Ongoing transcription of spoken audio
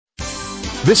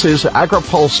This is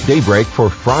AgriPulse Daybreak for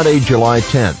Friday, July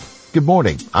 10th. Good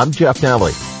morning. I'm Jeff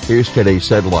Nally. Here's today's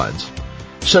headlines.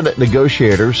 Senate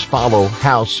negotiators follow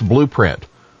House blueprint.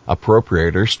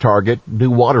 Appropriators target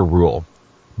new water rule.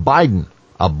 Biden,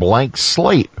 a blank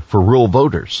slate for rural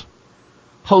voters.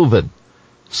 Hoeven,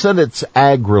 Senate's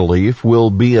ag relief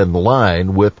will be in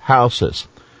line with House's.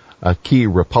 A key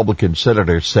Republican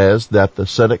senator says that the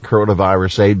Senate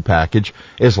coronavirus aid package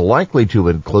is likely to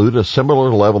include a similar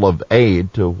level of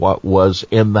aid to what was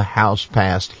in the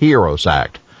House-passed HEROES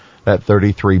Act, at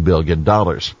 $33 billion.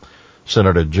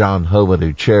 Senator John Hoeven,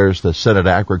 who chairs the Senate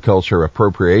Agriculture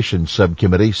Appropriations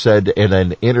Subcommittee, said in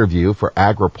an interview for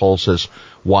AgriPulse's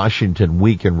Washington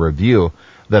Week in Review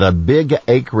that a big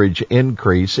acreage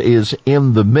increase is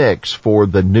in the mix for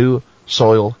the new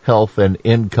Soil Health and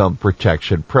Income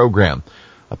Protection Program,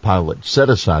 a pilot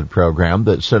set-aside program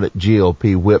that Senate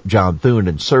GOP Whip John Thune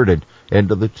inserted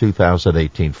into the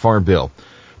 2018 Farm Bill.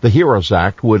 The HEROES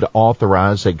Act would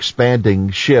authorize expanding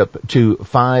SHIP to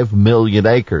 5 million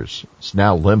acres. It's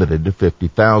now limited to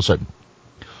 50,000.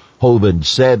 Hoeven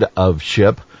said of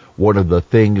SHIP, one of the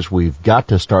things we've got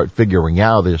to start figuring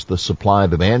out is the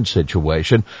supply-demand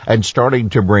situation and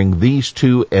starting to bring these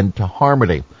two into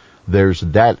harmony. There's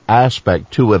that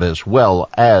aspect to it as well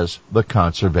as the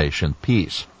conservation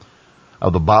piece.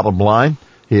 Of the bottom line,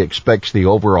 he expects the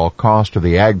overall cost of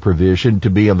the ag provision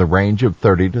to be in the range of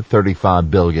 $30 to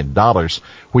 $35 billion,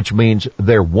 which means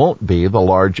there won't be the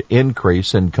large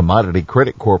increase in Commodity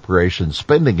Credit Corporation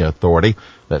spending authority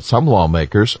that some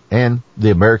lawmakers and the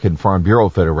American Farm Bureau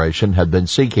Federation have been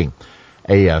seeking.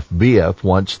 AFBF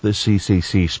wants the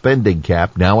CCC spending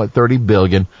cap, now at $30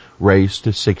 billion, raised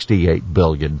to $68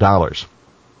 billion.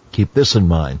 Keep this in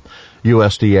mind.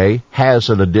 USDA has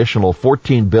an additional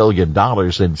 $14 billion in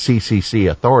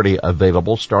CCC authority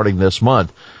available starting this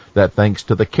month. That thanks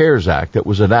to the CARES Act that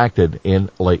was enacted in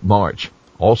late March.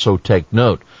 Also take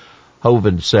note,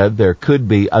 Hoeven said there could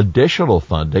be additional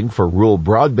funding for rural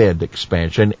broadband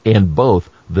expansion in both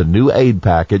the new aid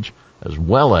package as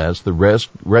well as the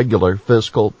regular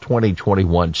fiscal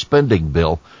 2021 spending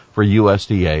bill for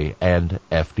USDA and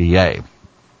FDA.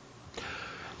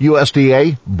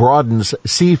 USDA broadens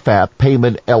CFAP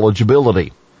payment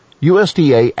eligibility.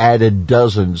 USDA added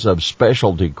dozens of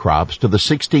specialty crops to the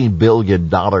 $16 billion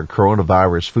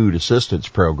coronavirus food assistance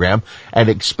program and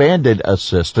expanded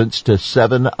assistance to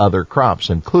 7 other crops,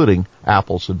 including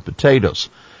apples and potatoes.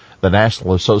 The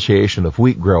National Association of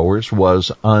Wheat Growers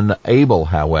was unable,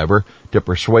 however, to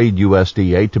persuade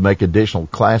USDA to make additional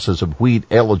classes of wheat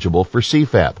eligible for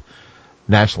CFAP.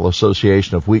 National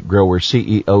Association of Wheat Growers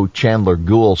CEO Chandler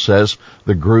Gould says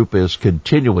the group is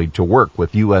continuing to work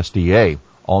with USDA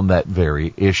on that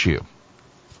very issue.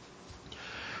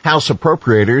 House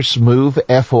Appropriators move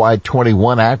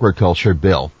FY21 agriculture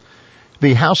bill.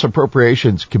 The House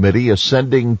Appropriations Committee is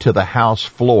sending to the House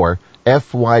floor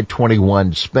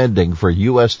FY21 spending for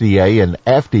USDA and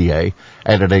FDA,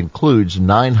 and it includes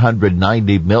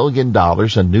 $990 million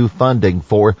in new funding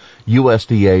for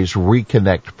USDA's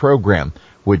Reconnect program,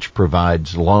 which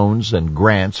provides loans and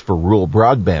grants for rural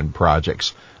broadband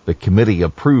projects. The committee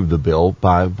approved the bill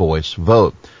by voice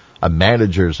vote. A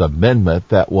manager's amendment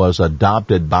that was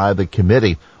adopted by the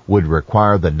committee would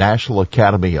require the National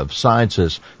Academy of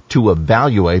Sciences to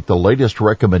evaluate the latest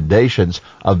recommendations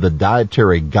of the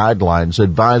Dietary Guidelines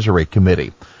Advisory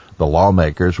Committee. The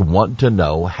lawmakers want to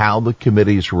know how the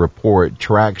committee's report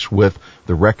tracks with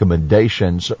the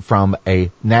recommendations from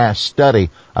a NAS study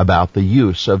about the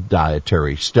use of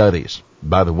dietary studies.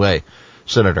 By the way,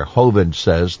 Senator Hoeven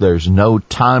says there's no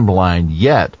timeline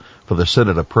yet for the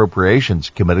Senate Appropriations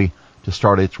Committee to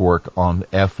start its work on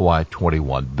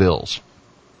FY21 bills.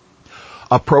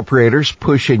 Appropriators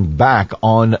pushing back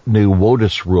on new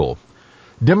WOTUS rule.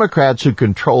 Democrats who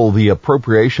control the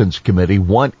Appropriations Committee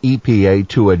want EPA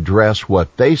to address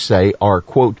what they say are,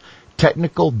 quote,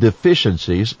 technical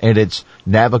deficiencies in its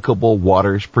navigable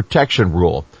waters protection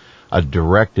rule. A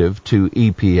directive to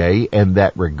EPA in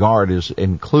that regard is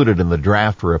included in the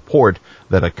draft report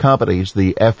that accompanies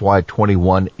the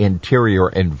FY21 Interior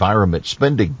Environment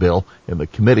Spending Bill and the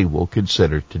committee will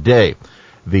consider today.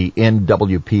 The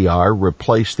NWPR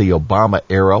replaced the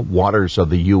Obama-era Waters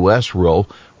of the U.S. rule,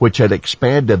 which had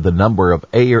expanded the number of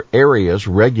areas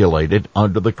regulated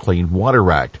under the Clean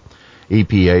Water Act.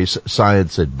 EPA's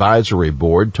Science Advisory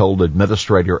Board told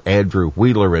Administrator Andrew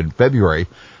Wheeler in February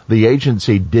the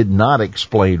agency did not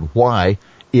explain why,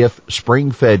 if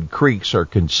spring-fed creeks are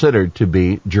considered to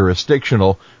be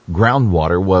jurisdictional,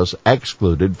 groundwater was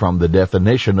excluded from the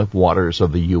definition of waters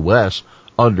of the U.S.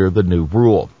 under the new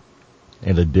rule.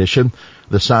 In addition,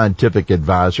 the scientific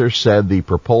advisor said the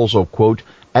proposal, quote,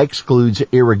 excludes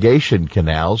irrigation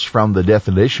canals from the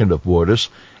definition of waters,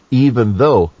 even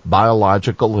though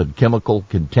biological and chemical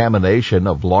contamination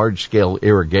of large-scale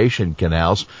irrigation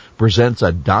canals presents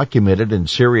a documented and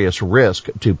serious risk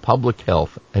to public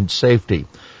health and safety.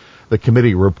 The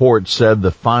committee report said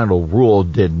the final rule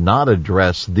did not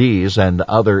address these and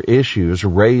other issues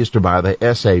raised by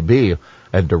the SAB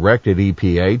and directed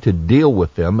EPA to deal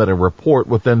with them in a report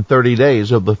within 30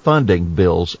 days of the funding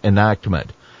bill's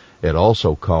enactment. It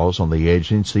also calls on the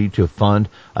agency to fund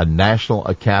a National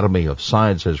Academy of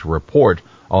Sciences report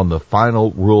on the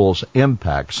final rule's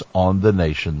impacts on the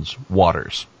nation's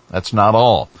waters. That's not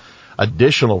all.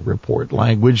 Additional report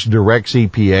language directs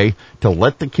EPA to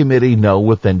let the committee know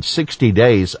within 60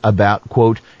 days about,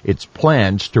 quote, its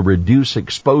plans to reduce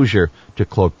exposure to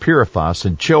chlorpyrifos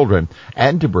in children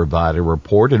and to provide a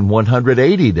report in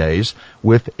 180 days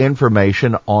with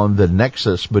information on the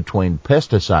nexus between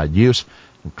pesticide use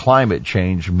and climate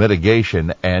change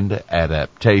mitigation and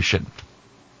adaptation.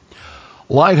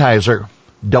 Lighthizer,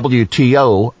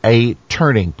 WTO, a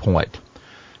turning point.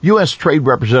 U.S. Trade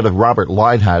Representative Robert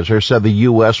Lighthizer said the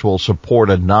U.S. will support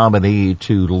a nominee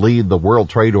to lead the World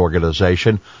Trade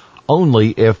Organization only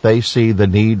if they see the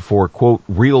need for, quote,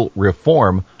 real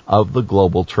reform of the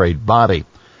global trade body.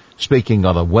 Speaking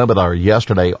on a webinar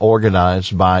yesterday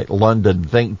organized by London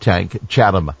think tank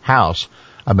Chatham House,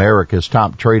 America's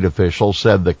top trade officials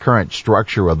said the current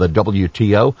structure of the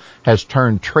WTO has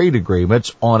turned trade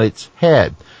agreements on its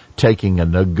head, taking a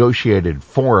negotiated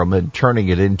forum and turning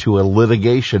it into a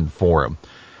litigation forum.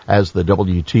 As the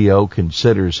WTO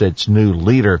considers its new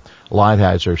leader,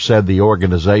 Lighthizer said the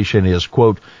organization is,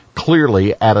 quote,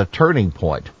 clearly at a turning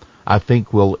point. I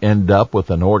think we'll end up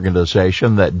with an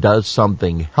organization that does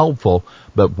something helpful,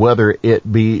 but whether it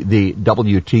be the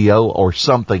WTO or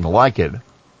something like it,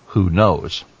 who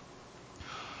knows?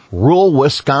 Rural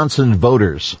Wisconsin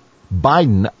voters,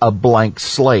 Biden a blank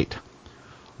slate.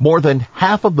 More than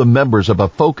half of the members of a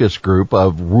focus group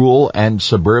of rural and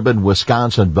suburban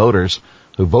Wisconsin voters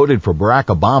who voted for Barack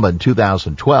Obama in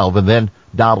 2012 and then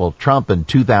Donald Trump in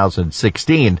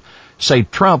 2016 say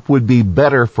Trump would be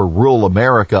better for rural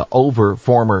America over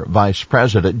former Vice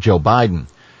President Joe Biden.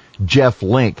 Jeff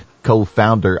Link,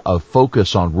 co-founder of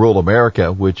Focus on Rural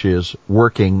America, which is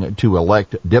working to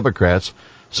elect Democrats,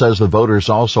 says the voters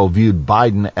also viewed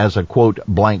Biden as a, quote,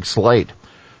 blank slate.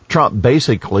 Trump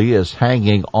basically is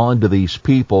hanging on to these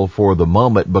people for the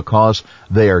moment because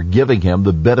they are giving him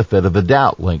the benefit of the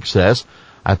doubt, Link says.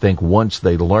 I think once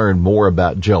they learn more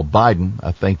about Joe Biden,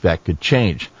 I think that could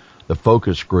change. The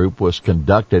focus group was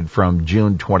conducted from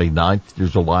June 29th to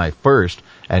July 1st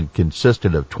and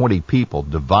consisted of 20 people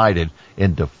divided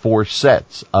into 4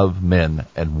 sets of men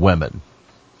and women.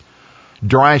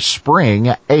 Dry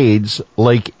spring aids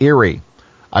Lake Erie.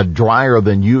 A drier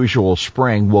than usual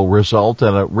spring will result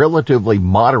in a relatively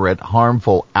moderate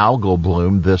harmful algal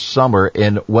bloom this summer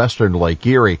in western Lake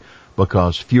Erie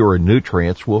because fewer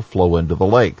nutrients will flow into the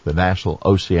lake. The National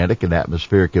Oceanic and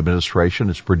Atmospheric Administration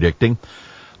is predicting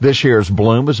this year's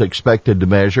bloom is expected to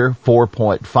measure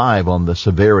 4.5 on the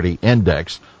severity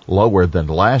index, lower than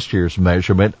last year's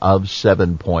measurement of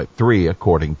 7.3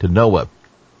 according to NOAA.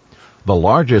 The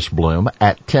largest bloom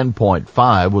at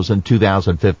 10.5 was in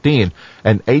 2015,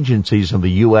 and agencies in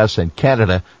the U.S. and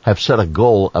Canada have set a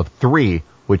goal of 3,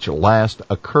 which last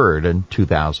occurred in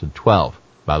 2012.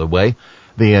 By the way,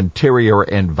 the Interior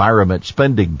Environment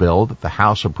spending bill that the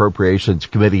House Appropriations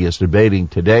Committee is debating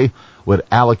today would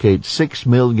allocate $6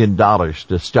 million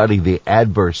to study the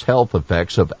adverse health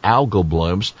effects of algal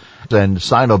blooms and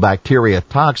cyanobacteria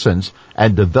toxins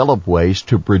and develop ways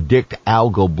to predict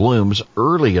algal blooms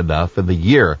early enough in the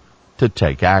year to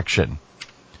take action.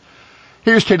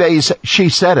 Here's today's She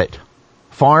Said It.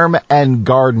 Farm and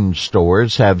garden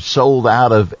stores have sold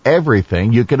out of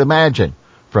everything you can imagine,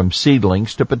 from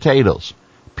seedlings to potatoes.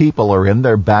 People are in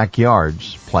their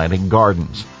backyards planting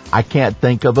gardens. I can't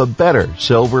think of a better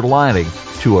silver lining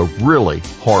to a really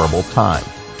horrible time.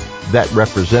 That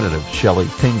Representative Shelley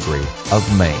Pingree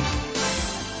of Maine.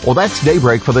 Well, that's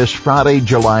Daybreak for this Friday,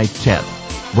 July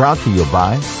 10th. Brought to you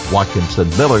by Watkinson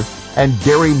Miller and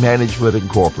Dairy Management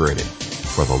Incorporated.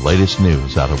 For the latest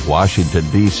news out of Washington,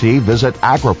 D.C., visit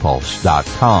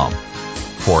agripulse.com.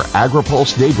 For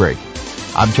AgriPulse Daybreak,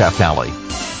 I'm Jeff Nally.